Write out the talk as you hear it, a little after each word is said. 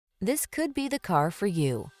This could be the car for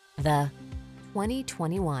you. The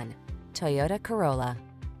 2021 Toyota Corolla.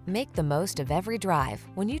 Make the most of every drive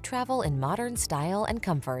when you travel in modern style and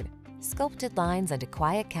comfort. Sculpted lines and a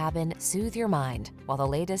quiet cabin soothe your mind, while the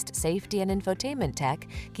latest safety and infotainment tech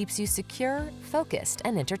keeps you secure, focused,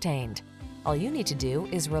 and entertained. All you need to do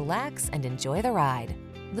is relax and enjoy the ride.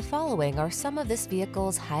 The following are some of this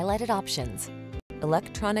vehicle's highlighted options: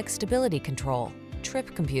 electronic stability control,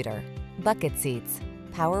 trip computer, bucket seats,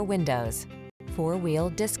 power windows, four-wheel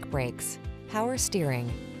disc brakes, power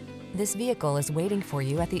steering. This vehicle is waiting for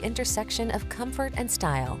you at the intersection of comfort and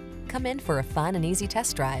style. Come in for a fun and easy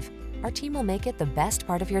test drive. Our team will make it the best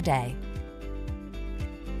part of your day.